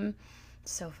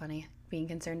 So funny being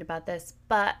concerned about this.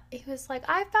 But he was like,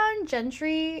 I found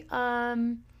Gentry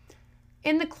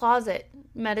in the closet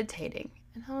meditating.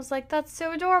 And I was like, that's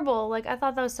so adorable. Like, I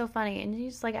thought that was so funny. And he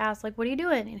just like asked, like, what are you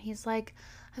doing? And he's like,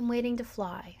 I'm waiting to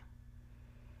fly.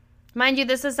 Mind you,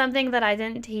 this is something that I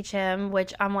didn't teach him,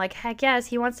 which I'm like, heck yes,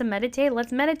 he wants to meditate.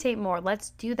 Let's meditate more.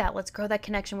 Let's do that. Let's grow that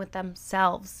connection with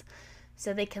themselves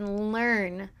so they can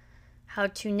learn how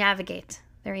to navigate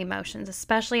their emotions,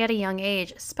 especially at a young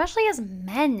age, especially as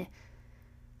men.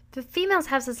 The females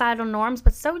have societal norms,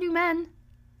 but so do men.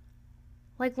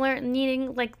 Like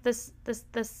needing like this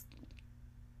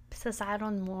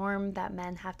societal norm that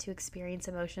men have to experience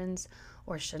emotions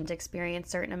or shouldn't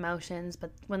experience certain emotions, but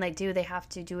when they do, they have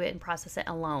to do it and process it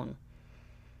alone.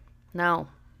 No,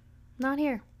 not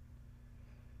here.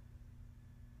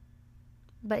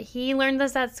 But he learned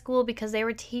this at school because they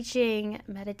were teaching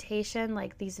meditation,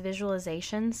 like these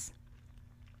visualizations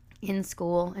in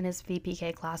school in his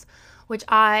VPK class, which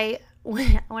I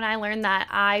when I learned that,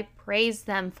 I praised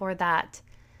them for that.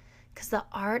 Because the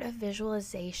art of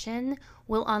visualization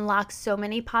will unlock so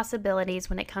many possibilities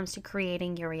when it comes to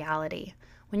creating your reality.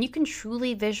 When you can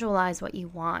truly visualize what you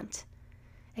want,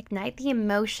 ignite the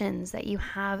emotions that you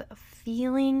have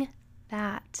feeling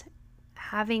that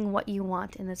having what you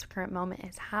want in this current moment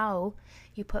is how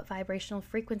you put vibrational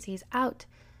frequencies out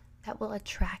that will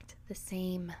attract the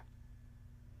same.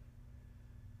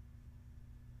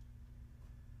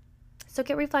 So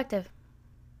get reflective.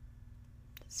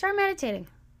 Start meditating.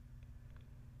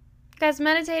 Guys,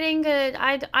 meditating,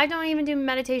 I don't even do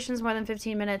meditations more than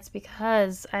 15 minutes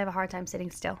because I have a hard time sitting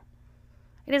still.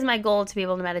 It is my goal to be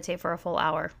able to meditate for a full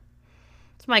hour.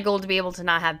 It's my goal to be able to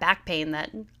not have back pain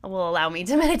that will allow me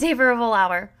to meditate for a full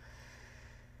hour.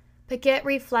 But get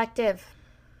reflective.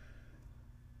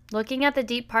 Looking at the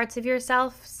deep parts of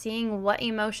yourself, seeing what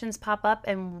emotions pop up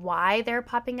and why they're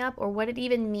popping up or what it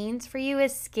even means for you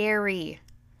is scary.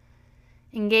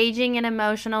 Engaging in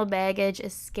emotional baggage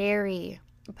is scary.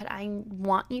 But I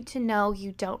want you to know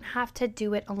you don't have to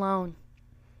do it alone.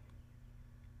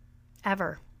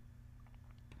 Ever.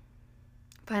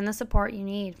 Find the support you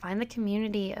need. Find the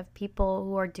community of people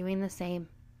who are doing the same.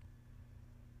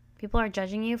 People are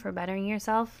judging you for bettering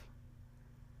yourself.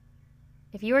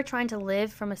 If you are trying to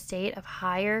live from a state of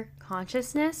higher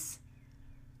consciousness,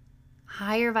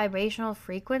 higher vibrational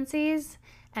frequencies,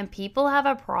 and people have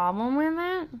a problem with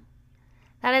it,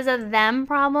 that is a them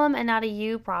problem and not a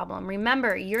you problem.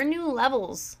 Remember, your new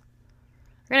levels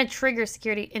are going to trigger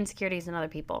insecurities in other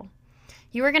people.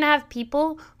 You are going to have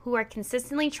people who are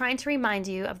consistently trying to remind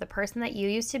you of the person that you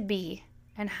used to be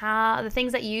and how the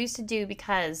things that you used to do,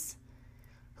 because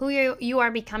who you are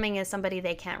becoming is somebody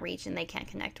they can't reach and they can't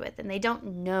connect with, and they don't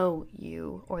know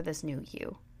you or this new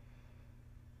you.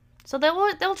 So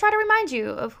they'll try to remind you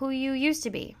of who you used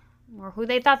to be or who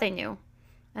they thought they knew.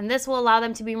 And this will allow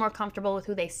them to be more comfortable with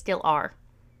who they still are.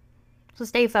 So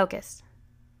stay focused.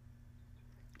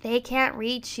 They can't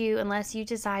reach you unless you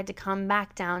decide to come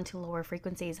back down to lower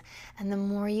frequencies. And the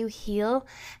more you heal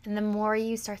and the more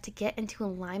you start to get into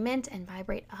alignment and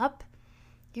vibrate up,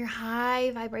 your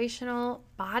high vibrational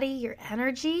body, your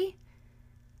energy,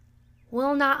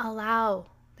 will not allow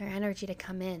their energy to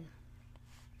come in.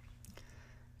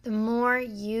 The more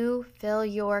you fill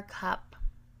your cup,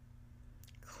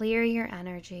 clear your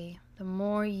energy, the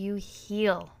more you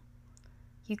heal,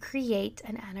 you create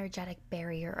an energetic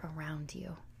barrier around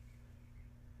you.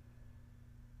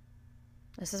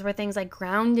 This is where things like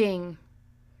grounding,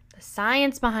 the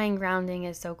science behind grounding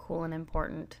is so cool and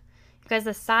important. Because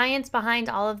the science behind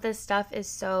all of this stuff is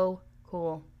so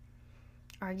cool.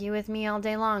 Argue with me all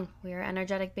day long. We are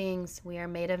energetic beings. We are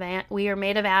made of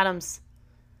atoms.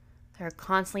 They're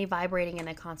constantly vibrating in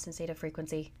a constant state of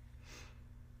frequency.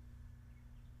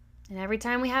 And every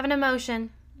time we have an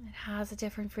emotion, it has a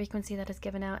different frequency that is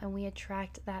given out, and we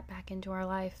attract that back into our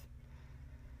life.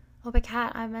 Oh, but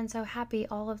Kat, I've been so happy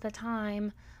all of the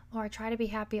time, or I try to be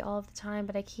happy all of the time,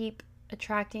 but I keep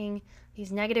attracting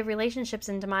these negative relationships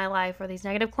into my life or these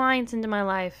negative clients into my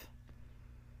life.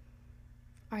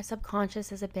 Our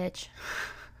subconscious is a bitch.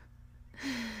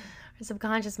 Our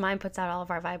subconscious mind puts out all of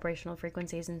our vibrational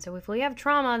frequencies, and so if we have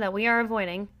trauma that we are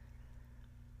avoiding,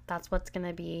 that's what's going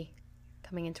to be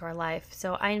coming into our life.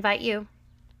 So I invite you,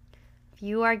 if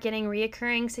you are getting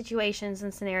reoccurring situations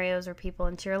and scenarios or people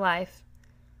into your life,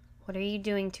 what are you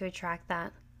doing to attract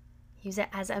that? Use it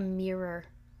as a mirror.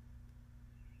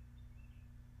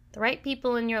 The right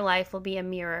people in your life will be a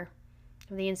mirror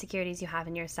of the insecurities you have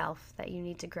in yourself that you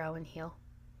need to grow and heal.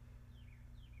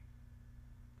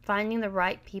 Finding the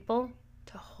right people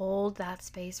to hold that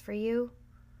space for you.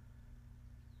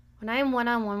 When I am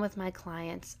one-on-one with my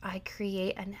clients, I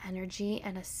create an energy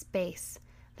and a space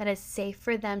that is safe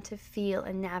for them to feel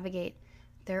and navigate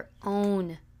their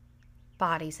own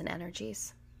bodies and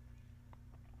energies.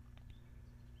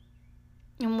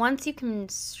 And once you can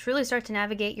truly start to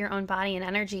navigate your own body and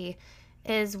energy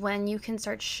is when you can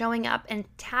start showing up and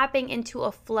tapping into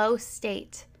a flow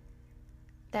state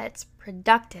that's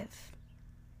productive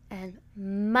and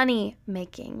money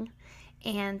making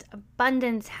and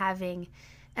abundance having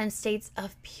and states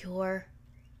of pure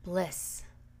bliss.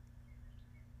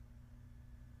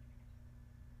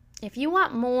 If you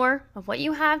want more of what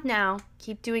you have now,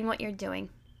 keep doing what you're doing.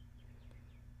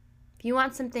 If you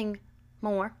want something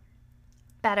more,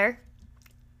 better,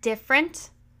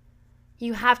 different,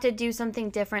 you have to do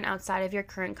something different outside of your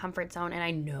current comfort zone. And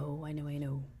I know.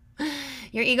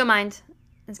 Your ego mind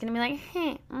is going to be like,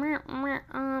 hey,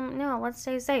 no, let's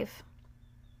stay safe.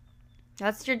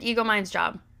 That's your ego mind's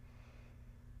job,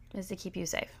 is to keep you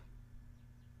safe.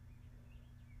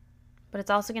 but it's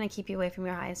also going to keep you away from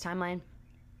your highest timeline.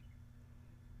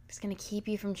 It's going to keep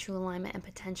you from true alignment and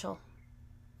potential.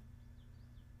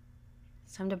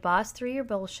 It's time to boss through your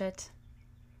bullshit.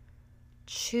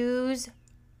 Choose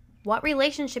what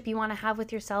relationship you want to have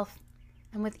with yourself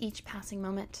and with each passing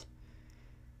moment.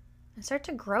 And start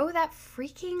to grow that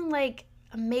freaking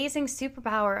amazing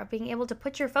superpower of being able to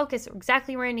put your focus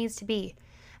exactly where it needs to be.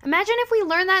 Imagine if we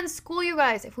learned that in school, you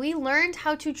guys. If we learned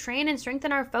how to train and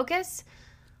strengthen our focus,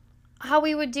 how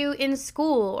we would do in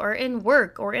school or in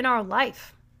work or in our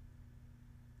life.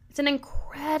 It's an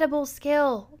incredible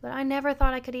skill that I never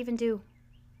thought I could even do.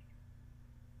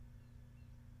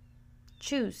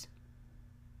 Choose.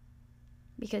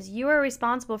 Because you are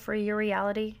responsible for your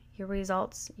reality, your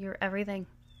results, your everything.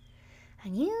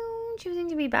 And you choosing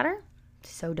to be better,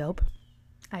 so dope.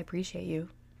 I appreciate you.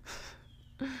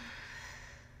 But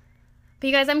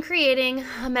you guys, I'm creating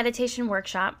a meditation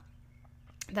workshop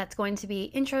that's going to be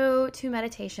intro to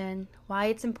meditation, why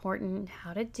it's important,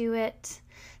 how to do it.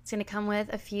 It's going to come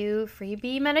with a few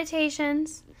freebie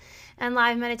meditations and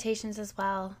live meditations as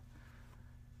well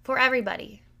for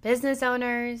everybody. Business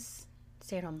owners,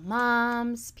 stay-at-home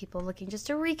moms, people looking just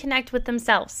to reconnect with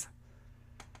themselves.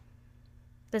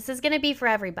 This is going to be for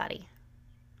everybody.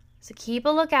 So keep a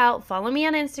lookout. Follow me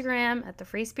on Instagram at the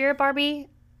Free Spirit Barbie.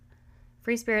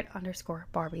 Free Spirit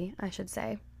 _Barbie, I should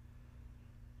say.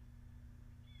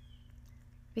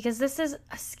 Because this is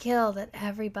a skill that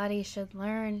everybody should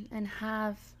learn and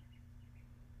have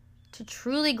to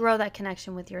truly grow that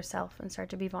connection with yourself and start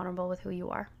to be vulnerable with who you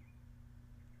are.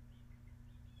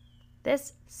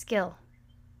 This skill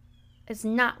is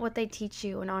not what they teach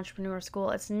you in entrepreneur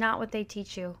school. It's not what they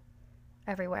teach you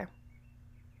everywhere.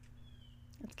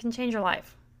 It can change your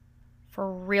life. For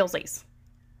realsies.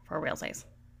 For realsies.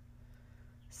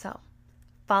 So,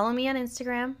 follow me on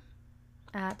Instagram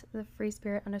at the Free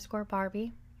Spirit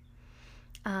 _Barbie.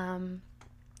 I'm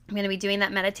going to be doing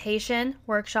that meditation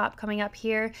workshop coming up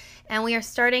here. And we are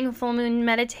starting full moon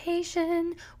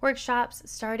meditation workshops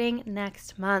starting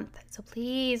next month. So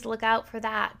please look out for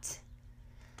that.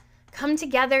 Come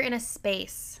together in a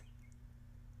space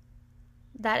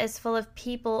that is full of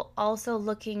people also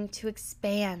looking to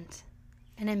expand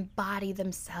and embody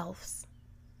themselves.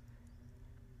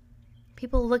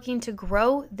 People looking to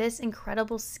grow this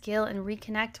incredible skill and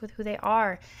reconnect with who they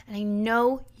are. And I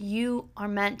know you are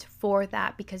meant for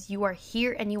that because you are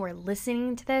here and you are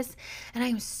listening to this. And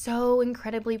I'm so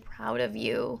incredibly proud of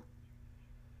you.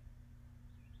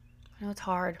 I know it's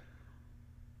hard.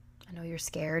 I know you're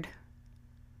scared.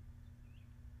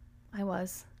 I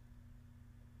was.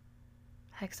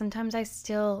 Heck, sometimes I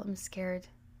still am scared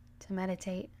to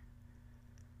meditate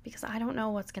because I don't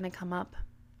know what's going to come up.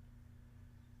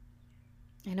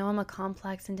 I know I'm a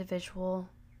complex individual,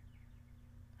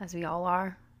 as we all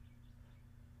are.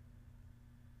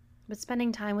 But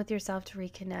spending time with yourself to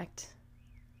reconnect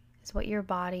is what your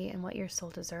body and what your soul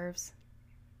deserves.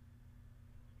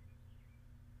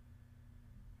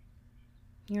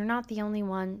 You're not the only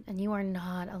one, and you are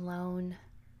not alone.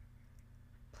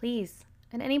 Please,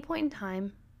 at any point in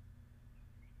time,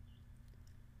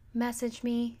 message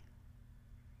me.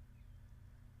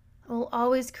 I will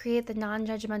always create the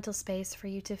non-judgmental space for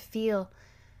you to feel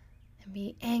and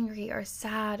be angry or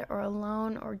sad or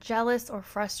alone or jealous or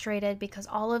frustrated, because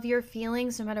all of your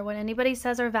feelings, no matter what anybody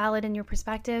says, are valid in your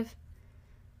perspective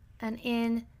and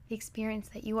in the experience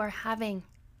that you are having.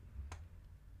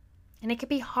 And it can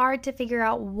be hard to figure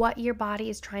out what your body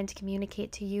is trying to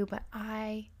communicate to you, but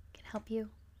I can help you.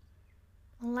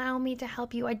 Allow me to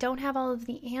help you. I don't have all of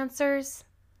the answers,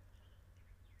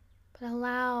 but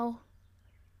allow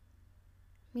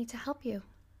me to help you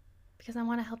because I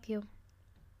want to help you.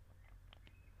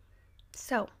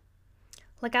 So,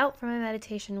 look out for my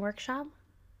meditation workshop.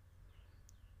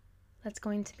 That's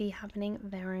going to be happening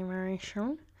very, very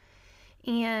soon.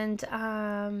 And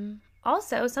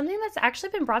also, something that's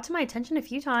actually been brought to my attention a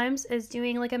few times is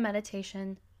doing like a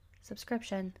meditation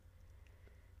subscription.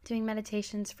 Doing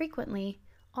meditations frequently,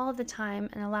 all of the time,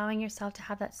 and allowing yourself to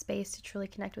have that space to truly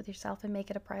connect with yourself and make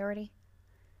it a priority.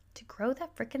 To grow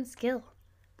that freaking skill.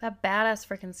 That badass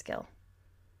freaking skill.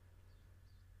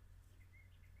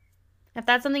 If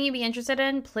that's something you'd be interested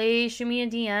in, please shoot me a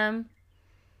DM.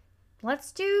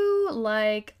 Let's do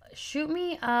shoot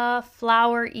me a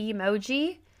flower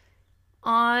emoji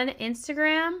on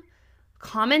Instagram.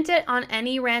 Comment it on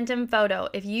any random photo.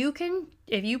 If you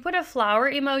put a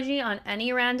flower emoji on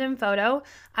any random photo,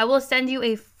 I will send you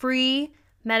a free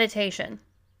meditation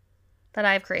that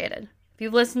I've created. If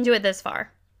you've listened to it this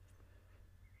far,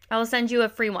 I will send you a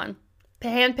free one.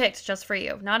 Handpicked just for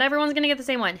you. Not everyone's going to get the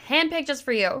same one. Handpicked just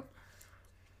for you.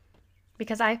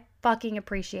 because I fucking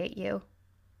appreciate you.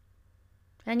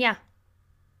 And yeah,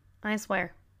 I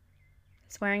swear.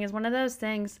 Swearing is one of those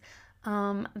things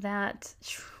that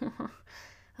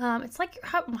it's like,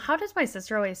 how does my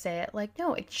sister always say it? Like,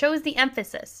 no, it shows the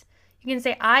emphasis. You can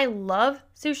say, I love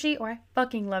sushi, or I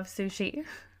fucking love sushi.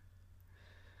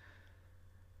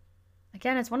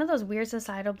 Again, it's one of those weird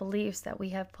societal beliefs that we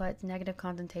have put negative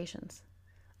connotations.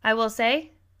 I will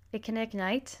say it can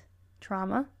ignite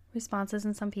trauma responses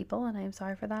in some people, and I am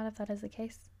sorry for that if that is the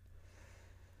case.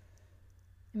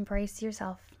 Embrace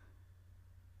yourself.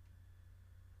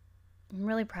 I'm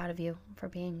really proud of you for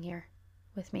being here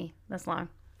with me this long,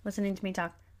 listening to me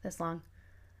talk this long.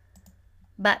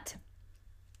 But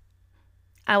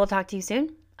I will talk to you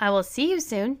soon. I will see you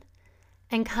soon.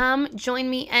 And come join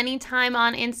me anytime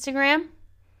on Instagram.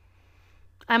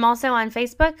 I'm also on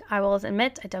Facebook. I will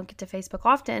admit I don't get to Facebook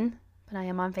often, but I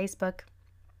am on Facebook.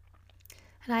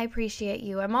 And I appreciate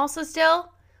you. I'm also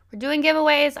we're doing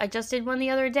giveaways. I just did one the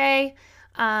other day.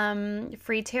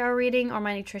 Free tarot reading or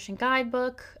my nutrition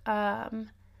guidebook to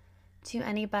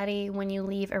anybody when you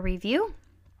leave a review,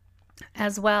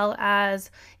 as well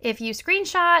as if you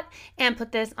screenshot and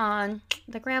put this on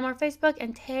the gram or Facebook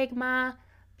and tag my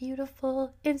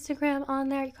beautiful Instagram on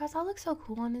there. You guys all look so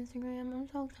cool on Instagram. I'm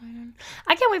so excited.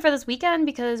 I can't wait for this weekend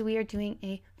because we are doing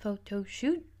a photo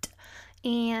shoot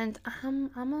and I'm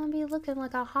gonna be looking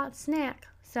like a hot snack.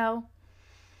 So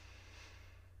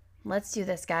let's do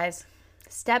this, guys.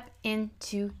 Step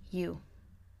into you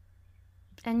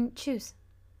and choose,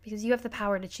 because you have the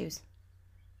power to choose.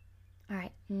 All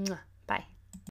right. Mwah.